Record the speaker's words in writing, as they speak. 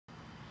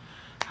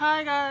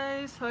Hi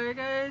guys, how are you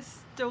guys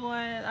doing?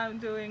 I'm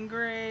doing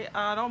great.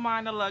 Don't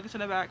mind the luggage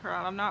in the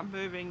background. I'm not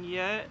moving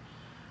yet.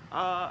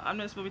 I'm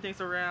just moving things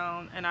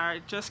around, and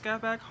I just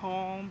got back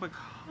home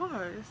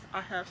because I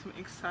have some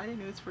exciting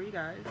news for you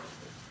guys.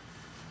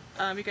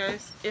 You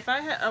guys, if I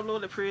had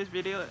uploaded a previous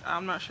video,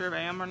 I'm not sure if I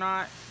am or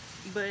not,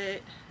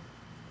 but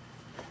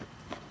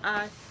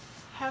I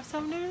have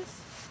some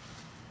news.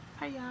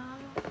 Hi y'all.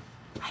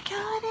 I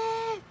got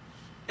it.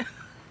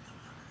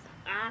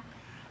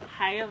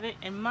 I have it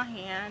in my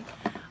hand.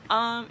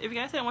 If you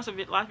guys didn't watch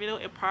the last video,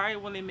 it probably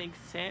wouldn't make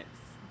sense,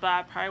 but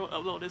I probably will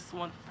upload this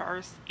one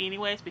first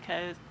anyways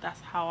because that's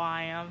how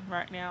I am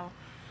right now.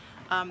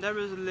 That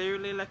was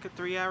literally like a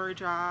 3-hour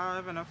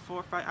drive and a 4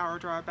 or 5 hour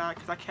drive back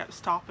because I kept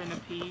stopping to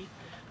pee.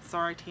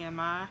 Sorry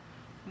TMI,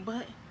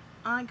 but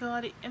I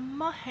got it in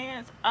my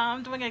hands.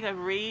 I'm doing like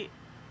a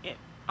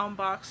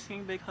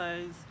unboxing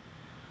because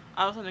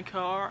I was in the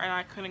car and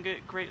I couldn't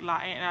get great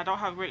lighting, and I don't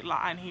have great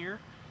lighting here.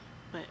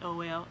 But oh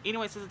well.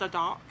 Anyways, this is the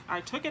dock.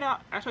 I took it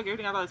out. I took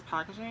everything out of this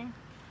packaging.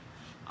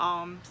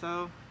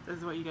 So this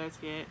is what you guys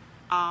get.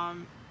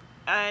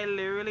 I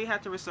literally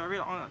had to reserve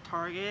it on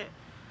Target,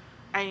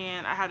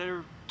 and I had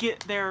to get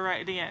there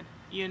right then.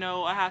 You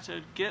know, I had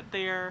to get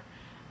there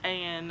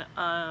and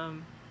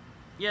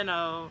you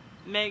know,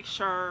 make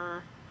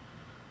sure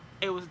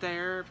it was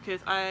there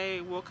because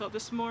I woke up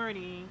this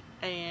morning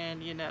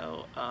and you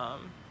know,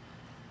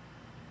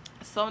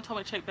 someone told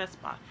me to check Best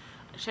Buy.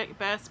 I checked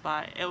Best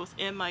Buy, it was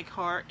in my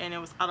cart and it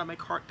was out of my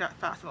cart that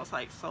fast, and I was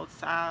like so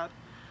sad.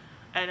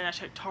 And then I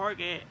checked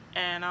Target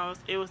and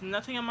it was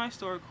nothing in my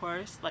store, of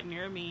course, like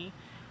near me.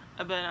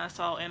 But then I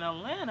saw in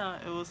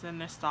Atlanta it was in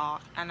the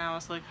stock, and I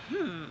was like,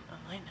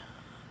 Atlanta,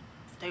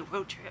 stay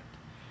road trip.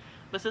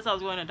 But since I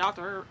was going to the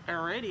doctor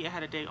already, I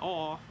had a day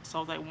off, so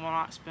I was like, why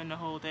not spend the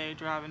whole day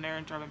driving there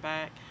and driving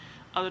back.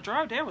 The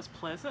drive there was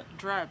pleasant.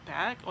 Drive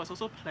back was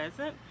also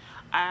pleasant.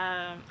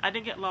 I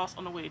didn't get lost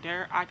on the way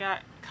there. I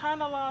got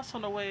kind of lost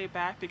on the way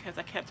back because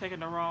I kept taking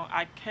the wrong.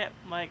 I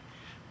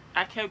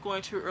kept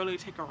going too early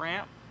to take a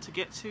ramp to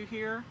get to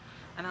here,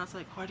 and I was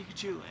like, what are you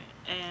doing?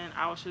 And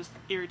I was just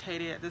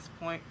irritated at this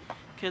point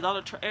because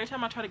every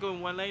time I tried to go in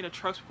one lane, the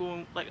trucks were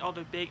going, like all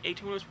the big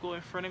 18-wheelers were going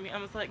in front of me.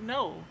 I was like,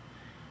 no,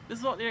 this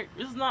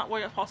is not what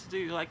you're supposed to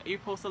do. Like, you're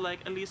supposed to like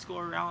at least go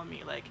around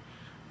me. Like,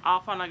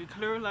 I'll find like a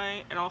clear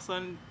lane, and all of a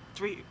sudden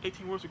 3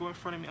 18-wheelers were going in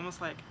front of me. I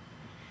was like,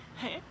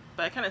 hey.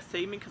 But it kind of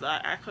saved me because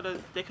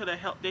they could have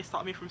helped. They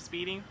stopped me from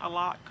speeding a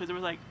lot because it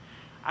was like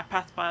I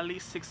passed by at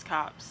least 6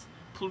 cops,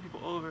 pulled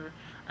people over,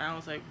 and I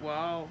was like,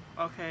 wow,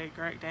 okay,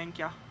 great, thank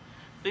ya.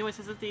 But anyways,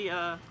 this is the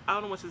I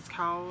don't know what this is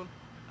called.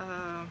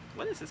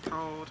 What is this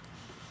called?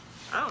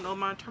 I don't know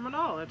my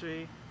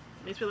terminology.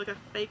 Makes me look like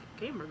a fake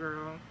gamer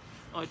girl.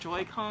 A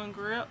Joy-Con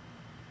grip.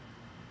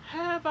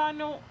 Have I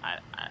know?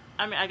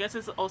 I mean, I guess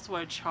it's also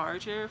a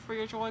charger for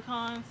your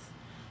Joy-Cons.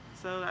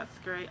 So that's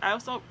great. I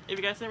also, if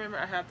you guys remember,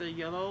 I have the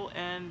yellow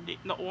and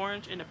the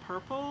orange and the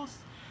purples.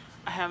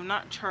 I have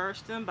not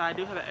charged them, but I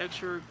do have an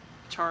extra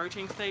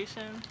charging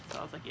station. So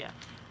I was like, yeah.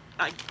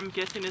 I'm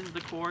guessing this is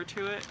the cord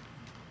to it.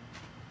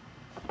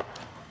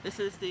 This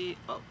is the,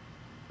 oh,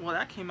 well,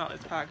 that came out as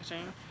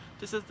packaging.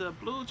 This is the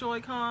blue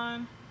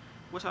Joy-Con,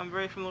 which I'm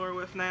very familiar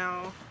with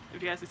now.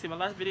 If you guys didn't see my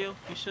last video,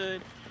 you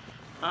should.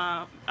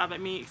 I've let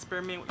me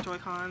experiment with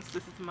Joy-Cons.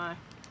 This is my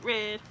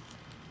red.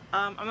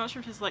 I'm not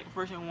sure if it's like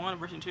version 1 or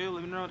version 2.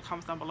 Let me know in the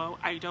comments down below.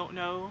 I don't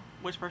know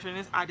which version it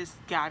is. I just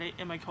got it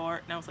in my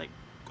cart and I was like,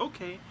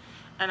 okay.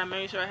 And I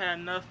made sure I had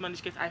enough money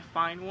in case I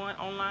find one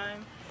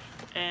online.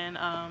 And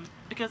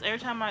because every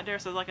time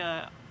there's like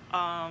a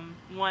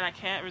one I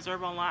can't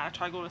reserve online, I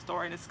try to go to the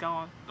store and it's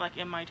gone. Like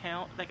in my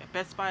town, like at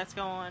Best Buy, it's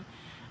gone.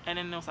 And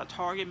then there was at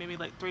Target maybe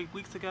like 3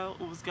 weeks ago.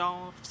 It was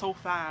gone so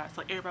fast.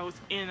 Like everybody was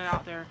in and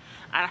out there,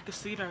 and I could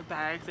see their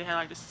bags. They had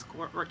like this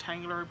square,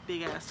 rectangular,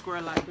 big ass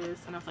square like this,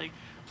 and I was like,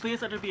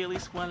 please let there be at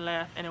least one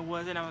left, and it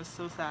wasn't. I was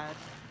so sad,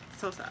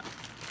 so sad.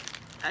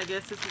 I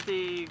guess this is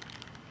the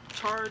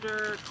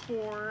charger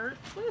cord.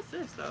 What is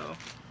this though?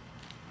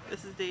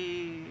 This is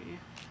the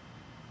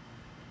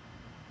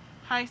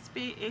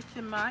high-speed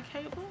HDMI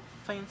cable.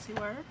 Fancy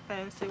word,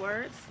 fancy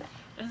words.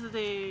 This is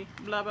the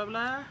blah blah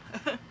blah.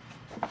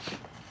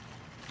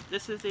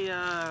 This is the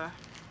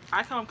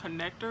I call them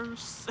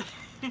connectors,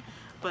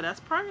 but that's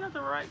probably not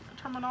the right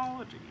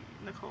terminology,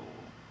 Nicole.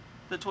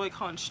 The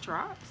Joy-Con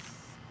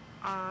straps,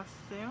 I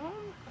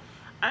assume.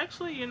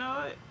 Actually, you know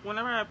what?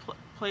 Whenever I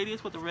play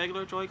these with the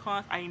regular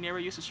Joy-Cons, I never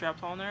use the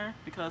straps on there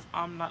because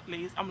I'm not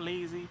lazy. I'm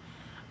lazy,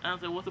 and I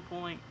was like, what's the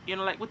point? You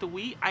know, like with the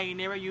Wii, I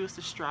never use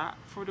the strap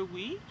for the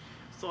Wii,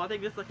 so I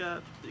think it's like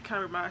it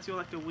kind of reminds me of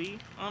like the Wii,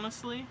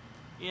 honestly.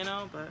 You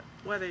know, but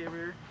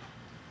whatever.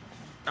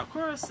 Of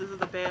course, this is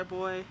the bad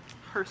boy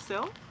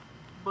herself.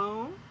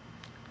 Boom.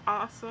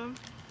 Awesome.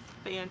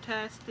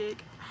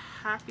 Fantastic.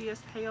 Happy as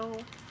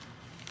hell.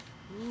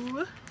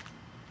 Ooh.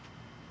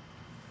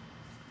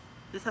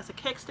 This has a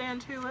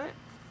kickstand to it.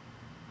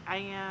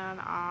 And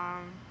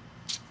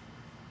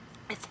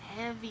it's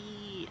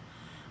heavy.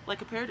 Like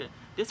compared to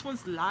this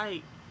one's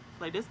light.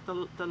 Like this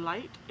the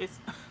light is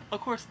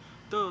of course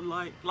the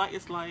light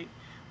is light.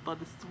 but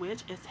the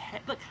Switch is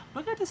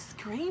look at the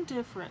screen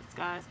difference,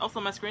 guys. Also,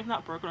 my screen's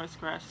not broken or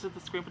scratched. This is the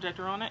screen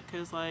protector on it,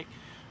 because like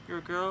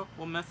your girl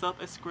will mess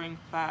up a screen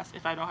fast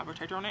if I don't have a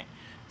protector on it.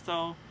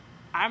 So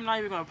I'm not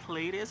even gonna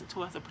play this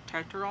until it has a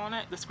protector on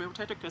it, the screen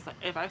protector, because like,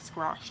 if I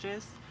scratch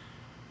this,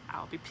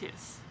 I'll be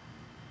pissed.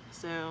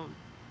 So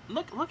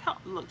look how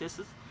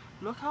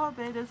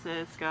big this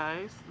is,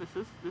 guys. This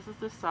is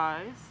the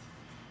size.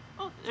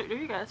 Oh, there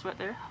you guys right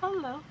there.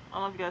 Hello. I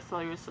don't know if you guys saw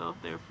yourself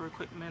there for a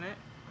quick minute.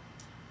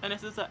 And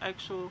this is the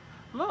actual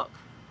look.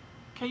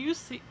 Can you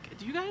see?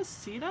 Do you guys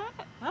see that?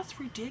 That's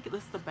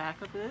ridiculous. The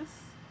back of this,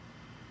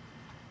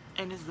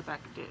 and this is the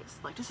back of this.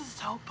 Like, this is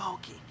so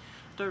bulky.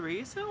 The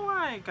reason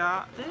why I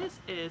got this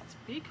is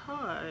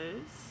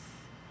because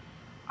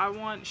I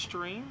want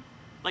stream.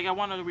 Like, I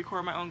wanted to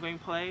record my own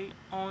gameplay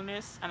on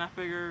this, and I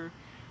figure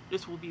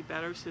this will be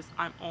better since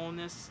I'm on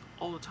this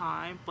all the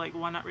time. Like,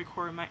 why not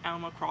record my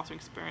Animal Crossing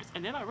experience?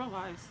 And then I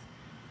realized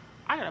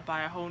I gotta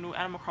buy a whole new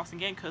Animal Crossing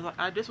game, because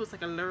like this was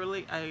like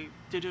literally a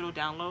digital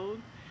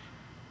download,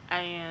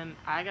 and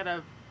I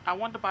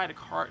want to buy the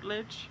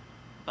cartridge,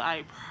 but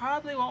I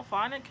probably won't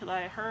find it because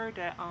I heard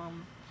that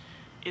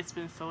it's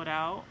been sold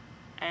out,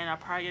 and I'll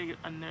probably get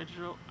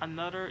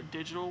another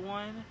digital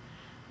one,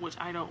 which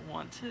I don't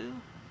want to.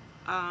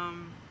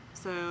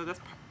 So that's,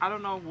 I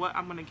don't know what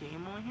I'm gonna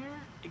game on here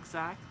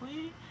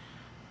exactly,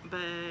 but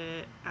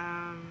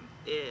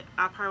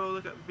I probably will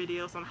look up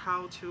videos on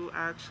how to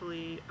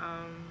actually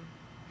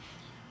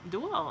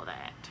do all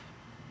that.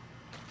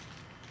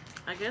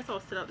 I guess I'll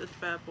set up this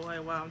bad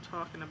boy while I'm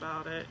talking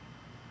about it,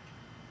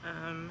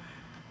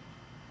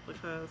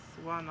 because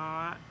why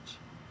not?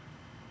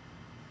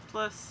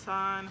 Plus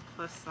sign,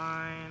 plus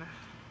sign.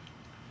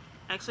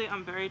 Actually,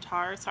 I'm very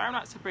tired. Sorry, I'm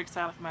not super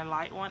excited for my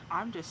light one.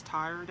 I'm just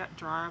tired. That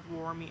drive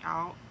wore me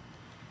out.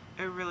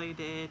 It really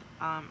did.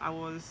 I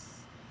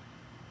was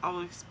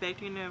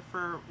expecting it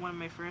for one of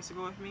my friends to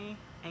go with me,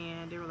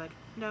 and they were like,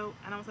 no,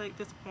 and I was like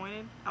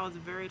disappointed. I was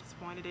very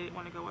disappointed they didn't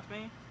want to go with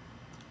me,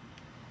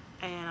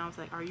 and I was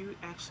like, are you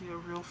actually a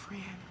real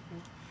friend?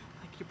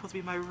 Like, you're supposed to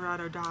be my ride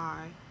or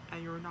die,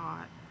 and you're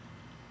not.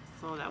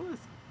 So that was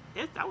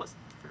it. That was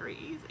very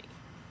easy.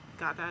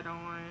 Got that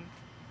on.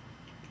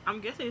 I'm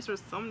guessing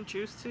there's some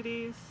juice to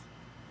these,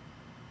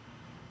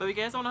 but if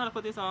you guys don't know how to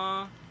put this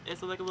on,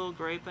 it's like a little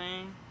gray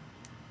thing.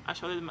 I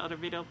showed it in my other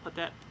video. Put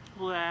that,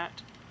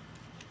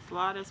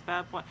 slide this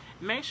bad boy.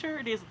 Make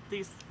sure these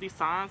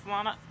signs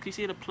line up. You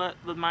see the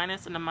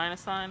minus and the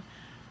minus sign.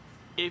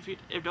 If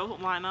those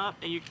don't line up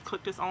and you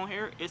click this on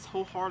here, it's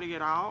so hard to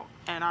get out.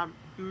 And I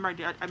remember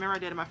I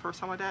did it my first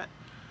time with that,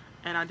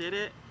 and I did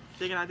it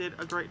thinking I did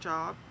a great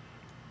job,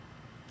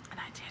 and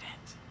I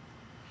didn't.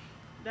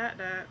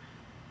 That.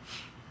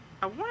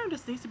 I wonder if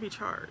this needs to be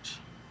charged.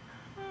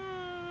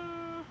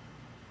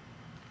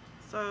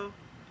 So,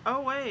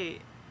 oh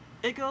wait,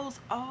 it goes,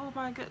 oh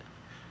my god.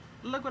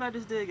 Look what I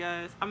just did,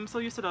 guys. I'm so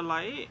used to the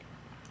light.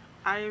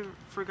 I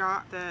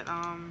forgot that,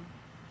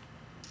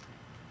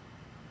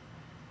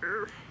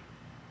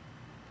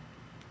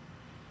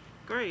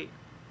 great.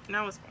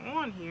 Now it's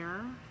on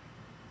here.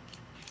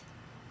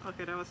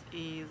 Okay, that was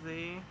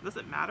easy. Does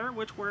it matter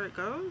which where it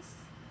goes?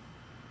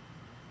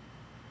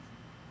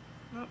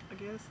 Nope, I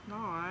guess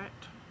not.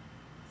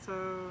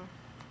 So,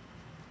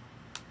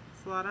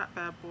 slide that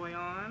bad boy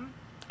on.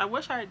 I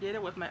wish I did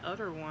it with my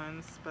other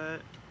ones,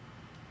 but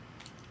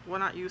why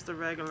not use the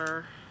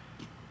regular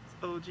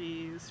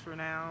OGs for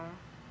now?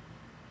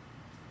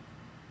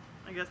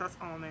 I guess that's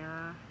on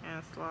there,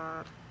 and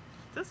slide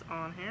this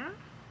on here.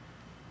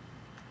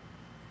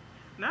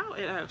 Now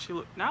it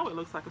actually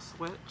looks like a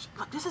Switch.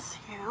 Look, this is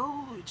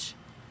huge.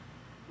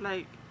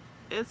 Like,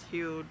 it's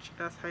huge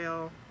as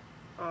hell.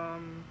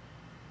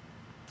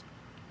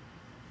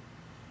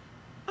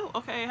 Oh,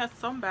 okay, it has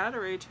some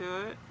battery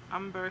to it.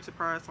 I'm very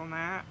surprised on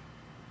that.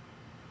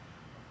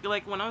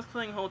 Like, when I was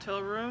cleaning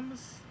hotel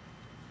rooms,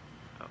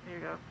 oh, here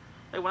you go.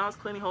 Like, when I was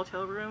cleaning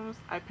hotel rooms,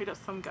 I picked up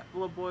some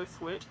little boy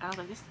Switch, and I was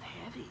like, this is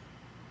heavy.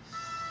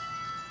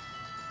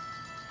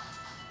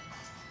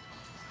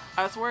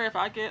 I swear, if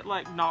I get,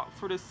 like, knocked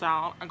for the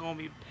sound, I'm gonna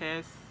be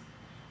pissed.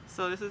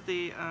 So, this is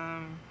the,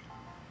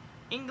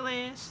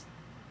 English,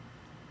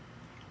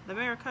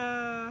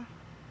 America.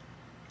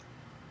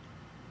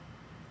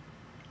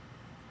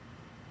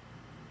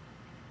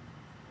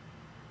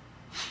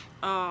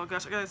 Oh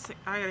gosh, I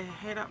gotta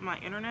hit up my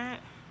internet.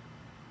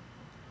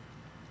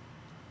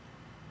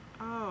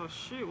 Oh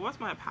shoot, what's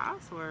my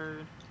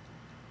password?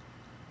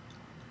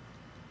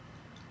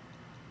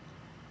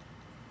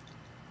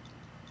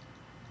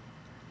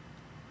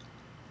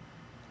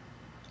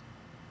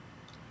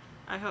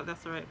 I hope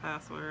that's the right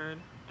password.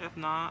 If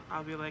not,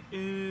 I'll be like,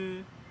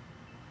 eh.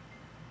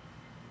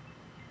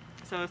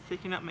 So it's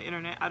taking up my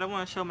internet. I don't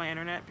want to show my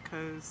internet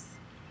because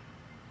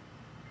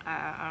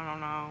I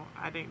don't know.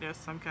 I think there's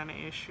some kind of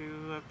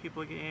issue of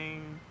people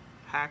getting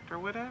hacked or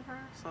whatever,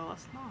 so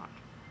let's not.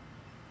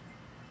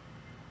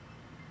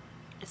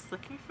 It's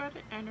looking for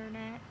the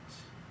internet.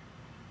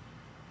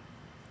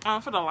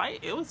 For the light,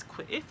 it was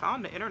quick. It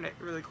found the internet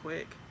really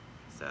quick.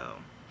 So,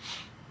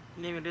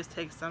 maybe this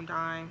takes some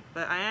time,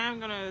 but I am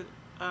gonna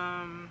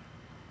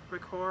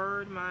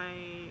record my,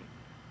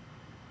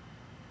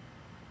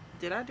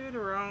 did I do the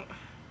wrong,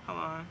 hold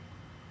on.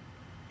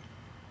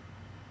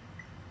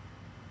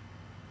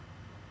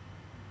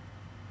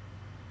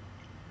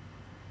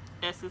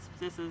 This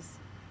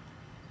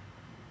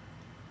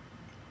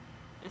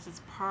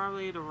is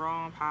probably the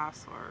wrong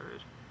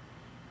password.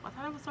 I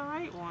thought it was the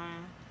right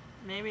one.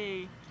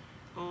 Maybe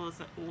it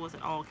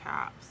wasn't all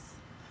caps.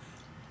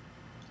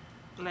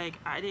 Like,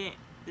 I didn't,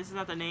 this is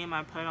not the name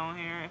I put on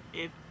here.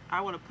 If I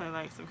would have put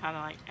like some kind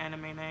of like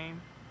anime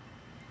name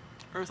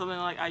or something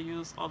like I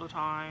use all the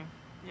time,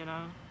 you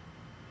know.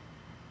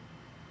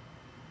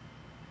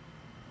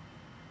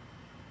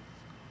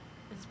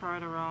 This is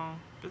probably the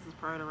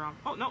wrong.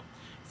 Oh no,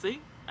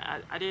 see,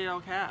 I did it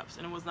all caps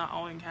and it was not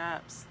all in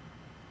caps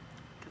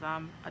because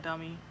I'm a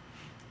dummy.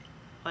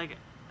 Like,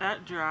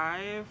 that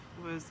drive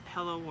was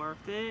hella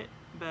worth it,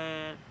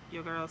 but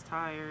your girl's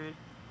tired.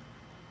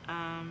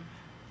 I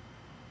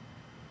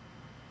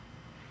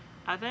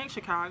think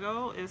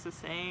Chicago is the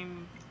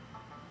same.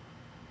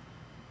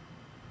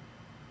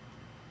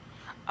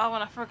 Oh,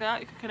 and I forgot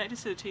you could connect it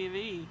to the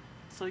TV,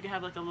 so you can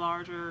have like a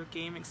larger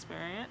game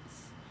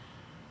experience.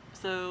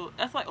 So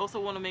that's like also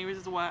one of the main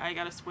reasons why I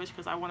got a Switch,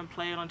 because I want to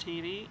play it on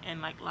TV and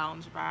like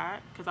lounge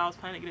back, because I was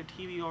planning to get a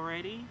TV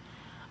already,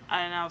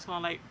 and I was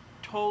gonna like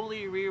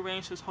totally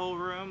rearrange this whole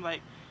room,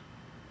 like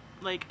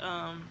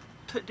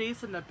put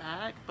these in the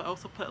back, but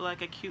also put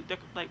like a cute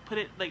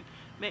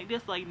make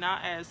this like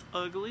not as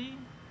ugly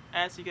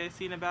as you guys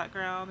see in the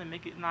background, and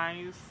make it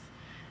nice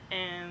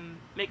and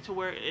make to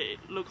where it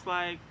looks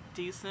like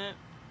decent,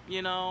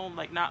 you know,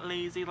 like not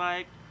lazy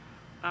like,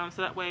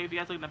 so that way if you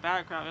guys look in the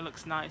background it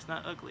looks nice,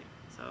 not ugly.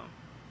 So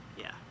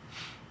yeah,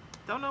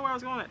 don't know where I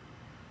was going.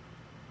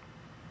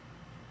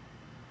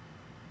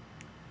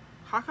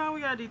 How come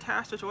we gotta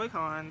detach the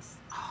Joy-Cons?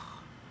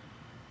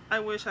 I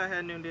wish I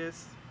had known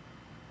this.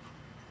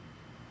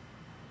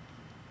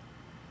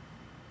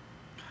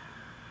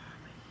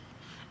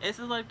 This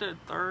is like the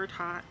third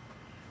time.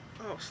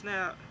 Oh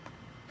snap.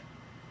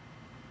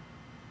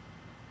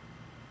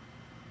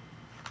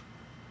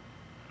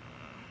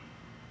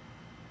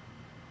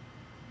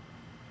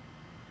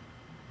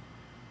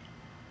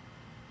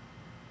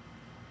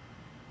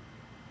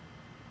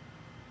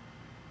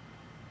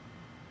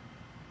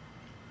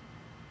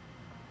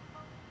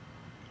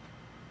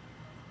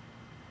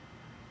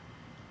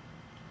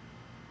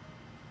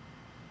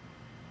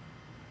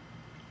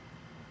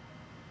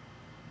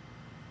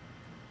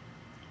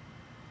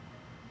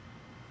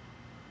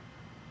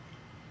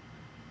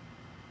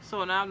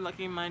 So now I'm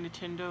looking at my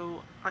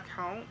Nintendo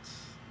account.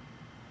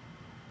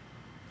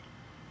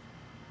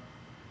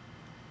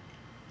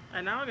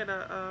 And now I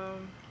gotta,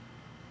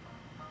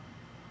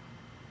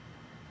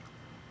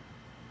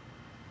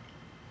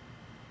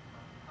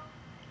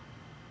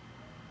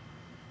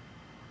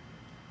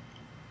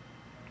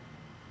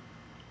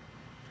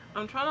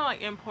 I'm trying to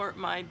like import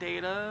my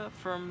data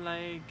from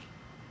like,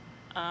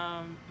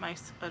 my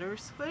other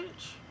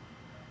Switch.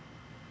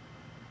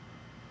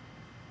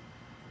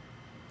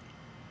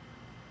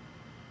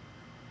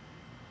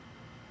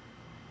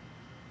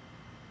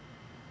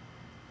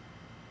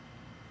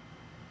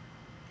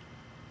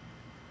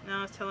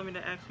 Now it's telling me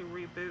to actually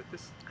reboot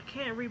this. I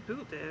can't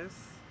reboot this.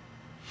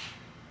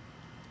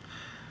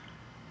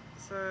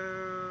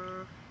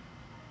 So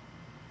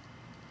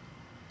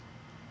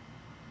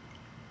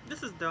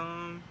this is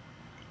dumb.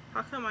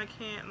 How come I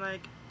can't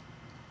like,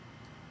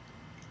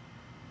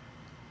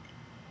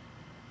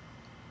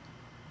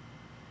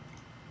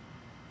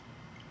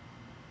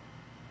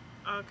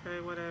 okay,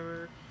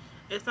 whatever.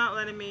 It's not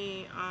letting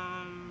me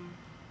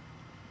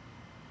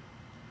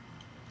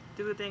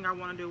do the thing I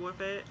want to do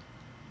with it.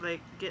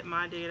 Like get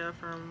my data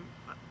from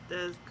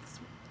this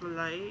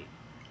light.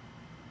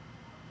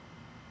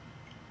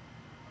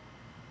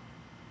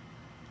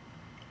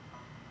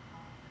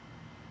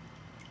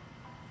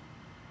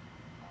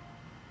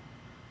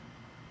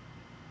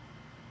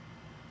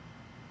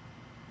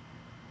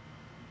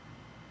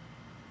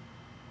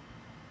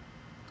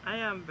 I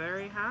am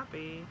very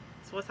happy.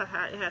 So what's it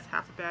has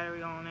half a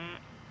battery on it.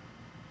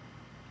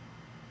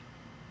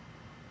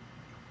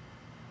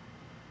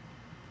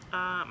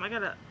 I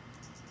gotta.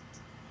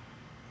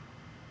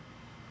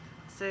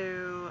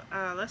 So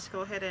let's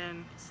go ahead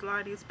and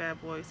slide these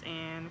bad boys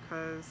in,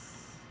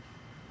 because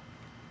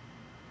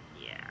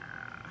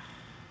yeah,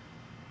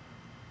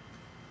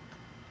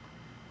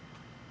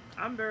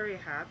 I'm very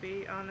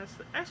happy,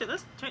 honestly. Actually,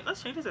 let's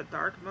change this to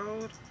dark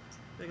mode,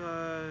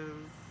 because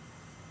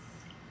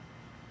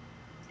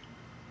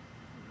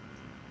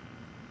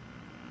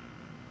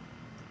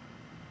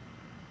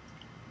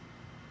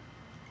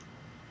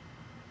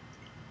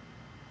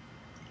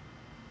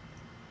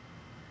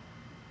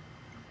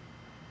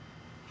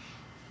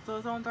so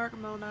it's on dark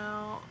mode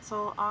now.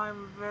 So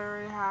I'm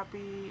very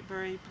happy,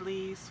 very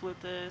pleased with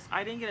this.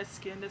 I didn't get a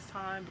skin this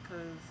time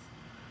because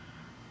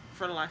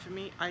for the life of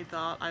me, I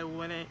thought I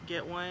wouldn't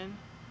get one.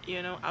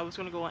 You know, I was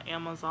gonna go on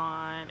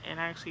Amazon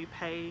and actually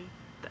pay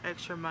the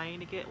extra money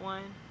to get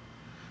one.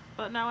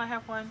 but now I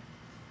have one.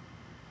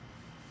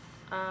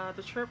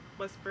 The trip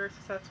was very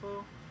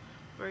successful,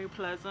 very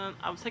pleasant.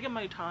 I was taking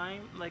my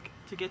time, like,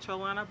 to get to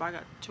Atlanta, but I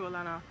got to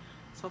Atlanta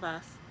so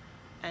fast.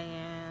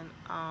 And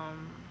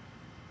I'm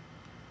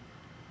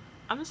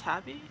just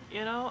happy,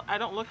 you know. I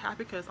don't look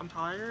happy because I'm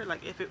tired.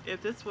 Like,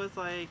 if this was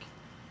like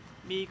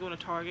me going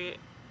to Target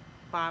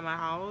by my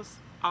house,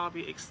 I'll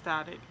be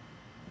ecstatic.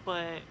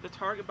 But the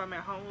Target by my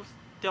house,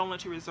 they don't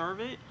let you reserve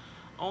it.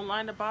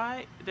 Online to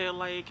buy, they're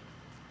like,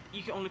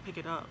 you can only pick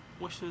it up,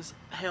 which was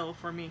hell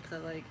for me,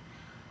 because like,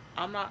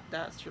 I'm not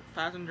that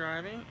fast in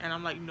driving, and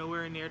I'm like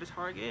nowhere near the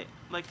Target.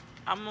 Like,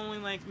 I'm only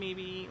like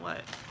maybe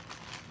what,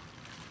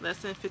 less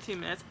than 15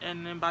 minutes,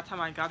 and then by the time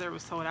I got there it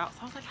was sold out. So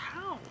I was like,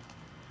 how?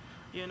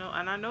 You know,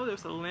 and I know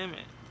there's a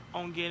limit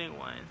on getting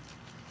one,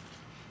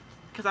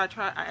 because I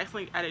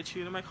accidentally added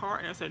 2 to my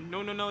cart, and it said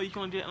no, you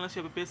can only do it unless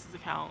you have a business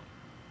account.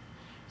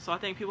 So I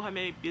think people have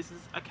made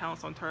business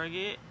accounts on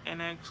Target and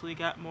actually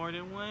got more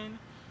than one,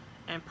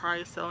 and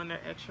probably selling their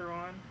extra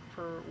on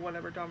for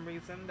whatever dumb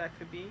reason that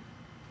could be.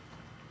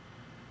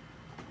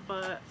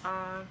 But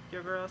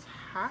your girl's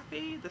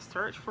happy. The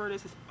search for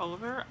this is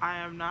over. I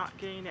am not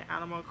getting the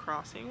Animal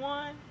Crossing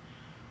one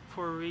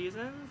for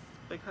reasons,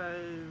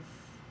 because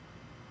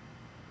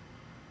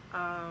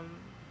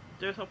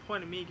there's no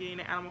point in me getting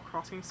the Animal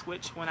Crossing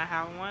Switch when I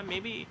have one.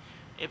 Maybe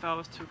if I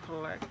was to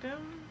collect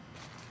them,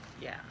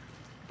 yeah,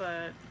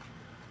 but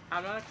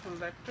I'm not a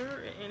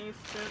collector in any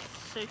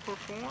sense, shape, or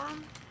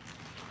form.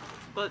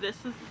 But this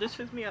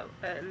took me at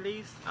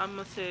least, I'm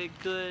gonna say,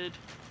 good,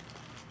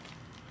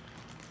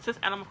 since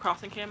Animal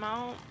Crossing came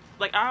out.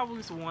 Like, I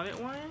always wanted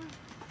one,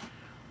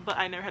 but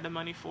I never had the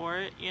money for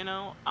it, you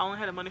know. I only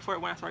had the money for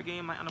it when I started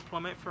getting my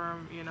unemployment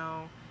from, you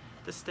know,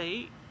 the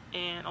state,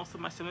 and also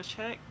my stimulus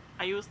check.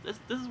 I use this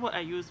is what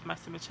I use my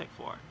stimulus check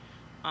for,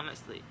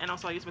 honestly. And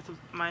also I use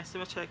my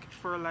stimulus check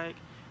for, like,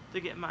 to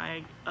get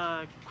my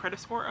credit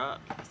score up.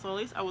 So at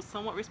least I was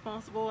somewhat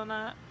responsible in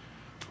that.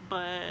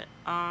 But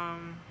I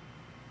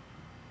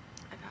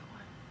got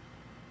one.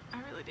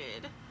 I really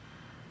did.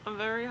 I'm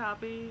very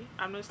happy.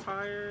 I'm just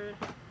tired,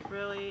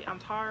 really. I'm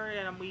tired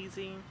and I'm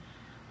wheezing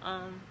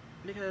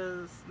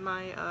because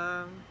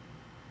my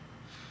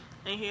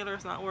inhaler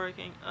is not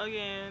working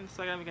again,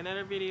 so I gotta make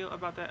another video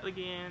about that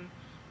again,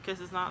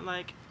 because it's not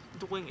like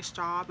doing its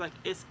job. Like,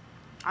 it's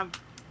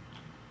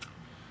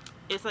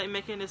like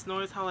making this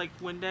noise how like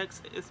Windex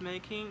is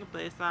making,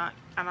 but it's not.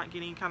 I'm not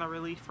getting kind of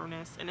relief from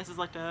this, and this is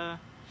like the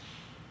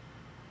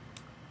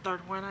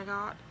 3rd one I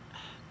got.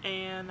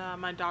 And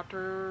my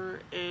doctor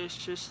is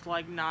just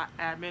like not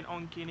adamant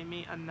on getting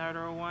me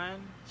another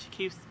one. She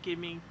keeps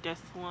giving me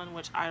this one,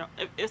 which I don't.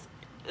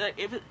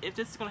 If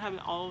this is gonna happen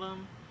to all of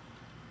them,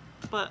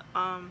 but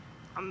I'm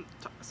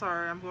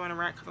sorry, I'm going to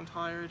rant because I'm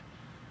tired.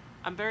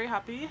 I'm very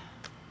happy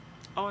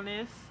on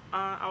this.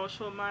 I will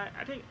show my.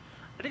 I think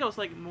I was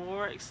like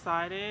more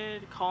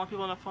excited calling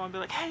people on the phone and be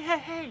like,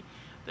 hey,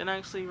 than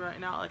actually right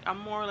now. Like, I'm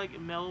more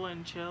like mellow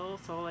and chill.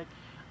 So like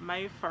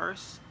my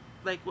first.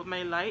 Like, with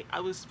my light,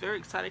 I was very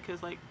excited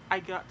because like I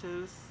got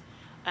this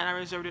and I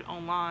reserved it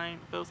online,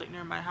 but it was like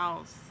near my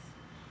house,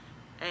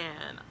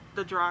 and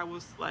the drive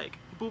was like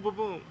boom boom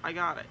boom, I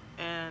got it.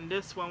 And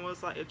this one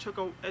was like, it took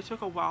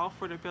a while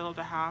for the build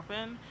to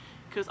happen,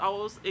 because I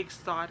was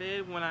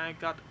excited when I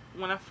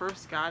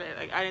first got it.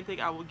 Like, I didn't think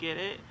I would get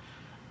it,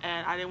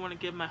 and I didn't want to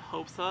give my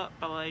hopes up,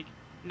 but like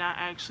not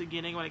actually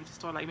getting when I get to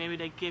store. Like, maybe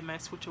they give my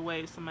Switch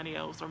away to somebody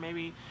else, or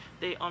maybe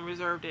they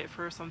unreserved it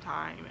for some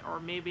time,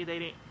 or maybe they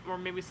didn't, or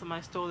maybe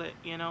somebody stole it,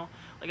 you know.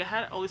 Like, I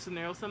had all these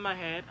scenarios in my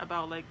head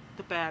about like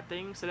the bad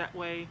things, so that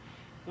way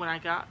when I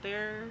got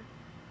there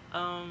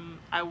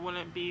I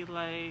wouldn't be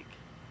like,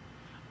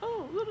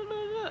 oh, blah, blah,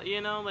 blah, blah,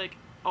 you know, like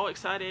all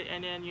excited,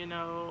 and then, you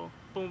know,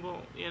 boom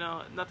boom, you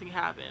know, nothing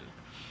happened.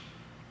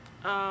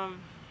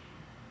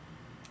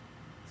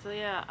 So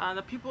yeah,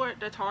 the people at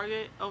the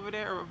Target over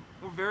there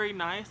were very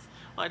nice.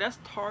 Like, that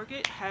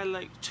Target had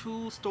like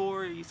 2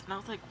 stories, and I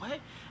was like, what?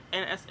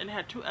 And it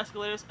had 2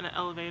 escalators and an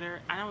elevator,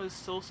 and I was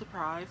so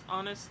surprised,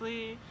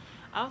 honestly.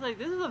 I was like,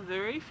 this is a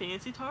very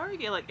fancy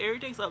Target. Like,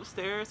 everything's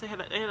upstairs. They had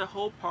a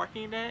whole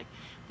parking deck.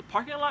 The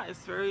parking lot is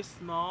very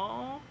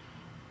small,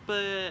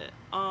 but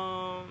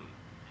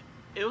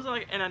it was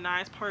like in a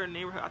nice part of the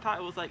neighborhood. I thought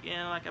it was like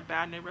in like a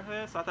bad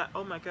neighborhood, so I thought,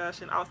 oh my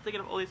gosh. And I was thinking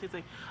of all these things,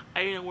 like,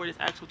 I didn't know where this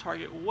actual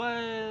Target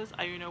was,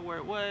 I didn't know where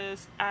it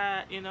was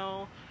at, you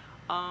know.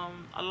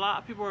 A lot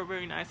of people were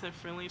very nice and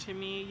friendly to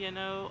me, you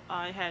know.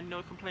 I had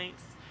no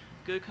complaints,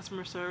 good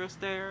customer service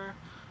there.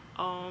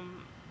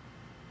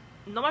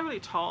 Nobody really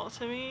talked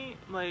to me,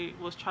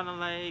 like was trying to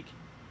like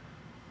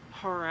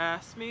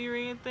harass me or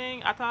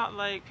anything. I thought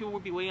like people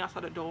would be waiting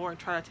outside the door and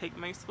try to take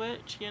my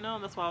Switch, you know.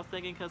 That's what I was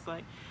thinking, because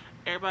like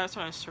everybody's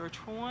trying to search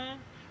for one.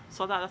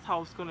 So I thought that's how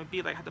it was going to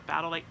be. Like, I had to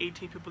battle like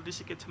 18 people just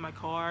to get to my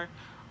car.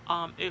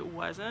 It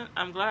wasn't.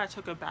 I'm glad I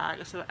took a bag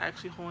instead of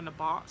actually holding the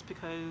box,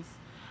 because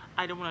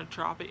I didn't want to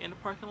drop it in the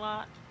parking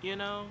lot, you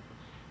know.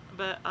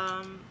 But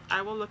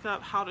I will look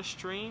up how to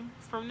stream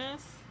from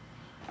this,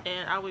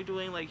 and I will be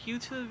doing like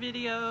YouTube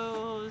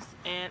videos,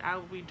 and I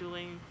will be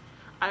doing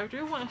I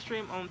do want to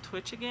stream on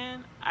Twitch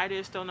again. I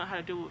just don't know how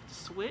to do it with the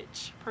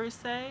Switch per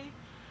se.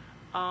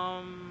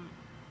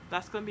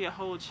 That's gonna be a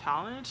whole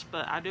challenge,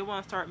 but I do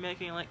want to start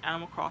making like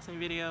Animal Crossing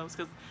videos,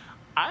 because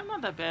I'm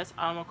not the best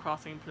Animal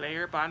Crossing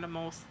player, but I'm the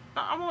most,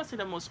 I won't say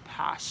the most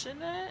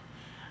passionate,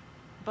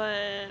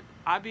 but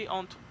I be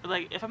on,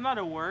 like, if I'm not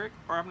at work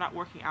or I'm not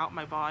working out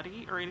my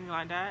body or anything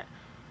like that,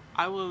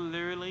 I will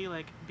literally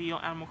like be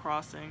on Animal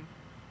Crossing.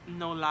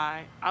 No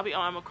lie, I'll be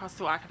on Animal Crossing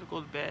till I have to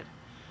go to bed.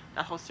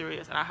 That's how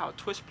serious. And I have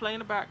Twitch playing in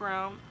the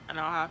background, and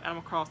I'll have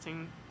Animal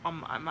Crossing on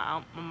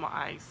my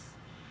eyes.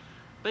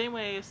 But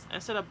anyways,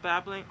 instead of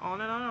babbling on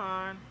and on and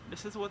on,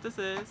 this is what this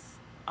is.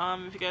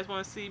 If you guys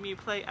want to see me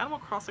play Animal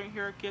Crossing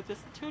here, give this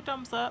 2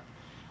 thumbs up,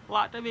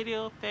 like the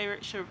video,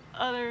 favorite, share with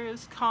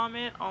others,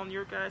 comment on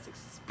your guys'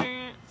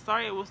 experience.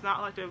 Sorry it was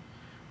not like the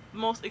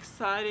most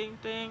exciting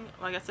thing.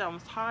 Like I said, I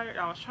was tired.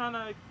 I was trying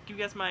to give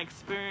you guys my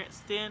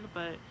experience then,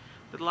 but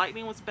the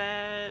lightning was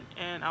bad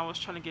and I was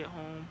trying to get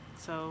home,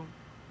 so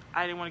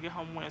I didn't want to get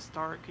home when it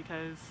started,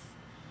 because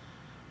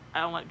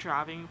I don't like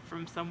driving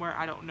from somewhere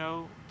I don't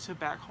know to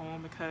back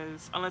home,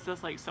 because unless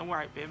it's like somewhere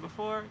I've been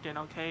before, then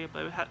okay,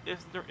 but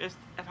if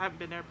I haven't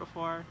been there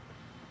before,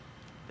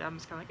 then I'm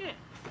just kind of like, yeah.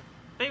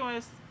 But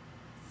anyways,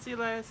 see you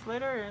guys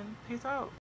later and peace out.